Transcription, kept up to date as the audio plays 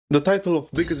The title of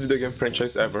biggest video game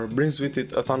franchise ever brings with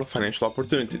it a ton of financial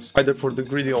opportunities, either for the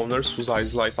greedy owners whose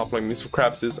eyes light up like Mr.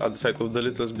 Krabs's at the sight of the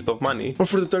littlest bit of money, or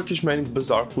for the Turkish man in the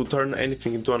bazaar who turn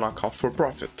anything into a knockoff for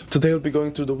profit. Today we'll be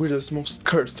going through the weirdest, most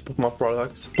cursed Pokémon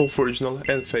products, both original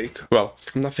and fake. Well,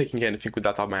 I'm not faking anything with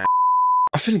that up my ass.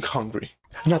 I'm feeling hungry.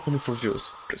 Not only for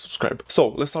views, please subscribe. So,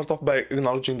 let's start off by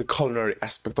acknowledging the culinary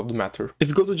aspect of the matter. If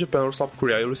you go to Japan or South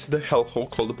Korea, you'll see the hellhole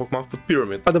called the Pokémon Food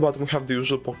Pyramid. At the bottom we have the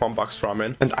usual Pokémon box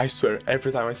ramen, and I swear,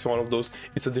 every time I see one of those,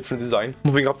 it's a different design.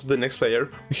 Moving up to the next layer,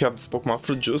 we have this Pokémon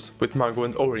fruit juice with mango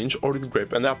and orange, or with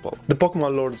grape and apple. The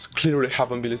Pokémon lords clearly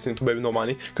haven't been listening to Baby No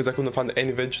Money, because I couldn't find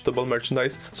any vegetable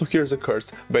merchandise, so here's a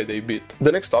cursed bad day bit.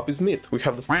 The next up is meat. We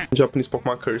have the Japanese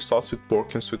Pokémon curry sauce with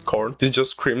pork and sweet corn. This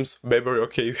just screams, baby,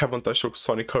 okay, you haven't touched your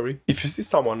Sonic curry. If you see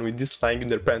someone with this lying in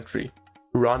their pantry,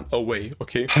 run away,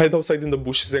 okay? Hide outside in the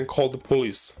bushes and call the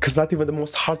police, cause not even the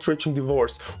most heart-wrenching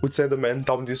divorce would send a man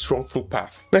down this wrongful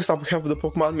path. Next up we have the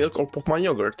Pokemon milk or Pokemon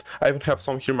yogurt. I even have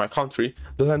some here in my country,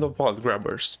 the land of wild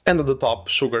grabbers. And at the top,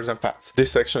 sugars and fats.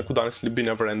 This section could honestly be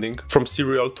never ending. From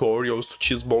cereal to Oreos to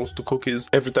cheese balls to cookies,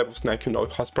 every type of snack you know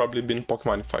has probably been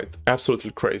Pokemonified.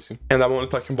 Absolutely crazy. And I'm only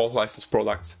talking about licensed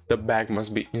products. The bag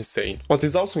must be insane. What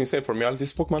is also insane for me are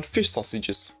these Pokemon fish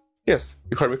sausages. Yes,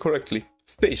 you heard me correctly.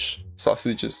 Fish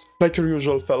sausages. Like your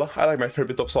usual fella, I like my fair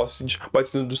bit of sausage,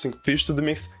 but introducing fish to the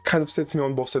mix kind of sets me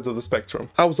on both sides of the spectrum.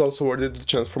 I was also awarded the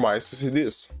chance for my eyes to see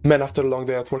this. Man, after a long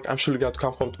day at work, I'm surely glad to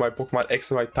come home to my Pokemon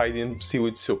X and my tidy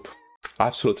seaweed soup.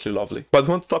 Absolutely lovely. But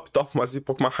want to top it off must be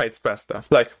Pokemon Heights pasta.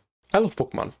 Like, I love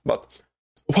Pokemon, but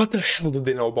what the hell do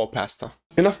they know about pasta?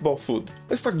 Enough about food,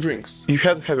 let's talk drinks. You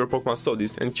had to have your Pokemon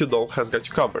Sodis, and Q-Doll has got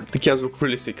you covered. The cans look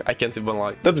really sick, I can't even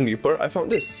lie. Diving deeper, I found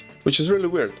this, which is really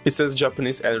weird. It says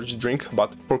Japanese energy drink,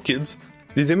 but for kids.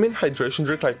 Did they mean hydration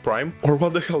drink like Prime? Or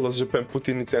what the hell does Japan put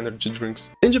in its energy drinks?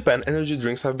 In Japan, energy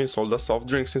drinks have been sold as soft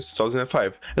drinks since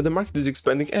 2005, and the market is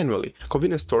expanding annually.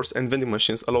 Convenience stores and vending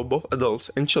machines allow both adults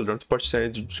and children to purchase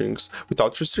energy drinks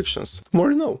without restrictions. The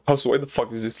more you know. Also, why the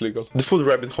fuck is this legal? The food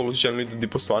rabbit hole is generally the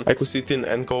deepest one. I could sit in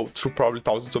and go through probably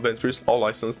thousands of entries, all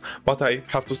licensed, but I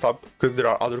have to stop because there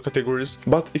are other categories.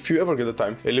 But if you ever get the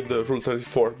time and leave the Rule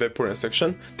 34 Vaporeon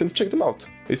section, then check them out.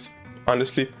 It's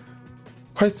honestly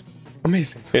quite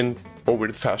amazing in a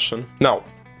weird fashion. Now,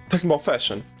 talking about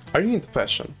fashion, are you into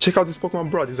fashion? Check out this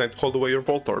Pokemon bra designed to hold away your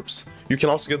Voltorbs. You can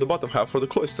also get the bottom half for the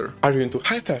cloister. Are you into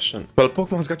high fashion? Well,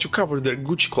 Pokemon's got you covered their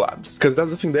Gucci collabs, cause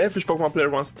that's the thing the average Pokemon player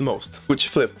wants the most, Gucci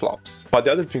flip-flops. But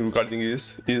the other thing regarding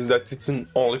this is that it's in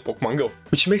only Pokemon Go,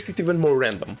 which makes it even more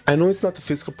random. I know it's not a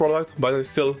physical product, but I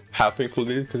still have to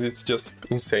include it because it's just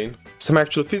insane. Some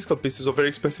actual physical pieces of very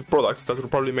expensive products that were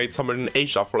probably made somewhere in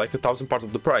Asia for like 1,000 parts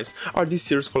of the price are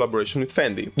this year's collaboration with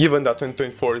Fendi. Given that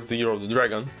 2024 is the year of the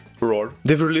dragon, roar,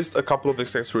 they've released a couple of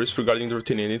accessories regarding the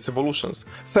routine and its evolutions.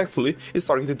 Thankfully, it's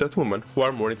targeted at women who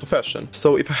are more into fashion.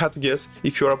 So if I had to guess,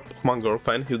 if you're a Pokemon girl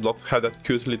fan, you'd love to have that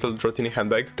cute little Dratini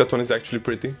handbag. That one is actually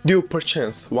pretty. Do you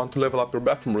perchance want to level up your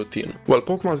bathroom routine? Well,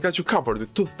 Pokemon's got you covered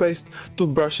with toothpaste,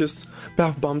 toothbrushes,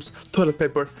 bath bombs, toilet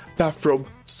paper, bathrobe,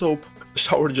 soap,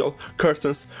 shower gel,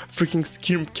 curtains, freaking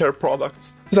skincare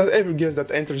products. That every guest that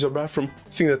enters your bathroom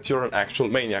thinks that you're an actual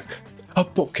maniac. A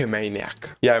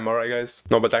Pokemaniac. Yeah, am I right, guys?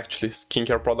 No, but actually,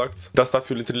 skincare products, that stuff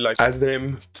you literally like, as the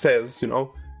name says, you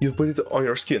know, you put it on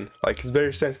your skin, like it's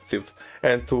very sensitive,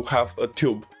 and to have a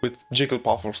tube with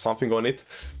Jigglypuff or something on it,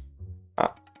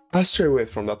 I'll stray away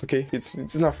from that, okay?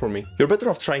 It's not for me. You're better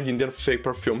off trying Indian fake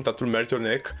perfume that will melt your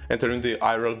neck and turn into the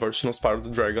IRL version of Spyro the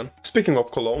Dragon. Speaking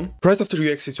of cologne, right after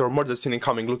you exit your murder scene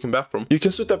incoming looking bathroom, you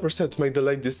can suit up yourself to make the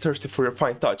ladies thirsty for your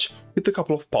fine touch with a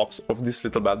couple of puffs of this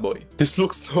little bad boy. This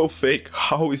looks so fake,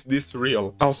 how is this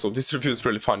real? Also, this review is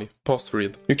really funny, post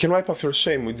read. You can wipe off your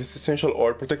shame with these essential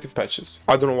oil protective patches.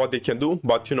 I don't know what they can do,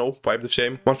 but you know, wipe the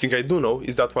shame. One thing I do know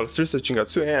is that whilst researching at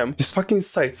 2 AM, this fucking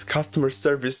site's customer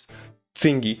service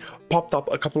thingy popped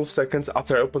up a couple of seconds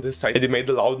after I opened this site, and it made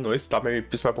a loud noise that made me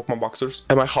piss my Pokemon boxers,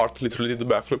 and my heart literally did the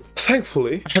backflip.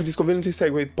 Thankfully, I have this conveniently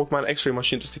segued Pokemon X-ray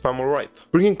machine to see if I'm alright.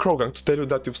 Bringing Krogan to tell you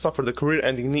that you've suffered a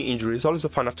career-ending knee injury is always a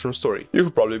fun afternoon story. You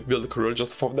could probably build a career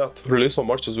just off of that. Release so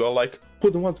much as well, like, who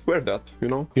wouldn't want to wear that, you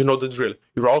know? You know the drill.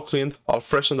 You're all cleaned, all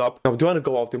freshened up. Now, do you want to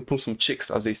go out and pull some chicks,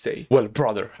 as they say? Well,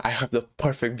 brother, I have the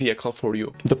perfect vehicle for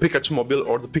you. The Pikachu Mobile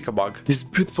or the Pikabug. This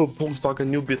beautiful Volkswagen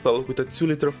new Beetle with a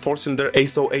 2-liter 4-cylinder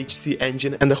ASO-HC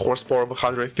engine and a horsepower of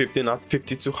 150 at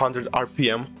 5200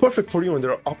 RPM. Perfect for you and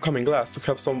their upcoming class to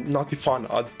have some naughty fun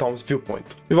at the town's viewpoint.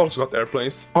 We've also got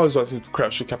airplanes. Always wanting to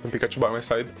crash with Captain Pikachu by my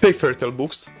side. Fake fairy tale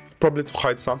books. Probably to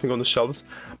hide something on the shelves,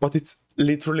 but it's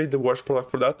literally the worst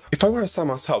product for that. If I were at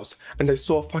someone's house and I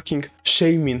saw a fucking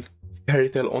shaming Fairy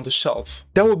Tail on the shelf.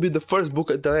 That would be the first book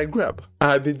that I grab.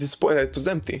 I'd be disappointed it was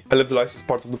empty. I left the licensed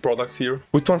part of the products here,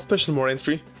 with one special more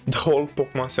entry, the whole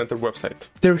Pokemon Center website.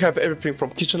 There you have everything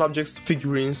from kitchen objects to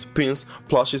figurines, pins,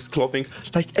 plushes, clothing,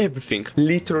 like everything,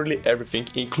 literally everything,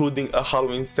 including a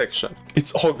Halloween section.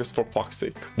 It's August for fuck's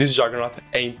sake. This juggernaut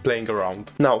ain't playing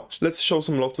around. Now, let's show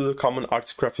some love to the common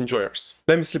artsy craft enjoyers.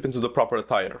 Let me slip into the proper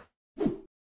attire.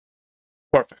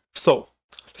 Perfect. So,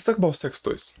 let's talk about sex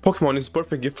toys. Pokemon is a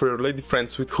perfect gift for your lady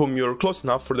friends with whom you're close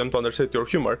enough for them to understand your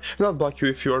humor and not block you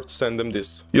if you are to send them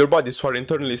this. Your buddies who are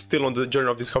internally still on the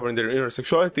journey of discovering their inner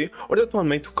sexuality, or that one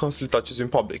mate who constantly touches you in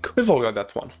public. We've all got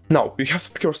that one. Now, you have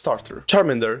to pick your starter.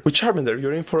 Charmander. With Charmander,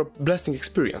 you're in for a blasting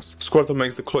experience. Squirtle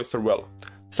makes the cloister well.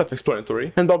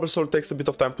 Self-explanatory, and Bulbasaur takes a bit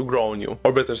of time to grow on you,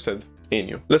 or better said, in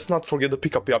you. Let's not forget the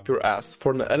pick up your ass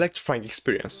for an electrifying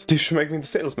experience. This should make me the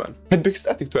salesman. I'd be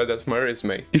ecstatic to add that to my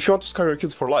resume. If you want to scar your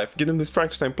kids for life, give them this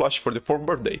Frankenstein plush for their 4th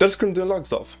birthday. They'll scream their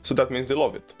lugs off, so that means they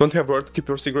love it. Don't have where to keep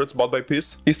your cigarettes bought by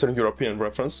Peace? Eastern European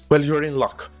reference. Well, you're in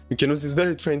luck. You can use this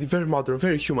very trendy, very modern,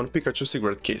 very human Pikachu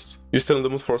cigarette case. You're still in the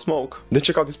mood for a smoke? Then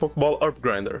check out this Pokeball herb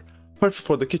grinder. Perfect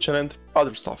for the kitchen and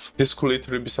other stuff. This could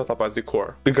literally be set up as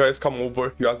decor. The guys come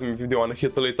over, you ask them if they wanna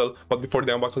hit a little, but before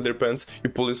they unbuckle their pants, you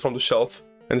pull this from the shelf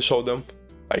and show them,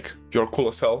 like, you're cool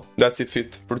as hell. That's if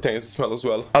it retains the smell as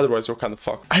well. Otherwise, you're kinda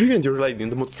fucked. Are you and your lady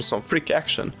in the mood for some freak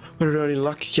action? Well, you're in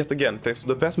luck yet again, thanks to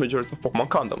the vast majority of Pokemon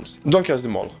condoms. Don't catch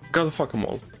them all. Gotta fuck them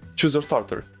all. Choose your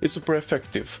starter. It's super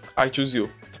effective. I choose you.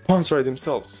 The pawns write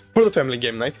themselves. For the family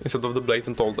game night, instead of the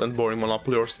blatant old and boring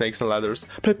Monopoly or Snakes and Ladders,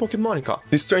 play Pokémonica.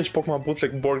 This strange Pokemon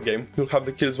bootleg board game will have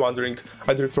the kids wondering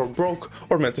either if you're broke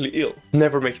or mentally ill.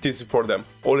 Never make it easy for them,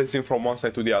 always in from one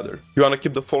side to the other. You wanna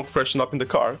keep the folk freshened up in the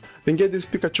car? Then get this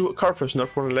Pikachu car freshener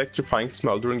for an electrifying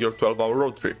smell during your 12-hour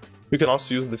road trip. You can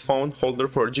also use this phone holder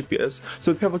for a GPS,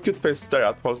 so you have a cute face to stare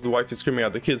at whilst the wife is screaming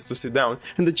at the kids to sit down,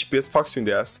 and the GPS fucks you in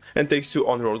the ass and takes you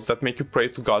on roads that make you pray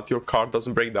to God your car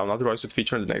doesn't break down, otherwise you'd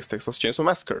feature in the next Texas Chainsaw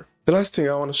Massacre. The last thing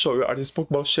I want to show you are these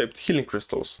Pokeball-shaped healing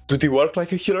crystals. Do they work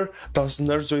like a healer? Does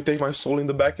Nurse Joy take my soul in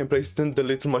the back and place it in the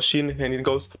little machine and it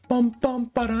goes pum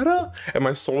pum parara, and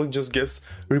my soul just gets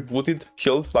rebooted,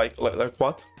 healed, like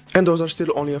what? And those are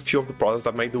still only a few of the products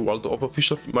that make the world of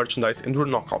official merchandise endure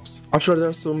knockoffs. I'm sure there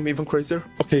are some even crazier.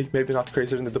 Okay, maybe not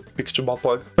crazier than the Pikachu butt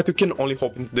plug, but you can only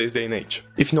hope in today's day and age.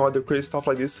 If you know other crazy stuff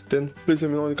like this, then please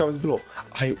let me know in the comments below.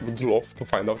 I would love to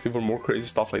find out even more crazy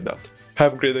stuff like that.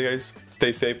 Have a great day guys,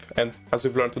 stay safe, and as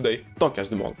we've learned today, don't catch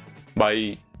them all.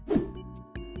 Bye!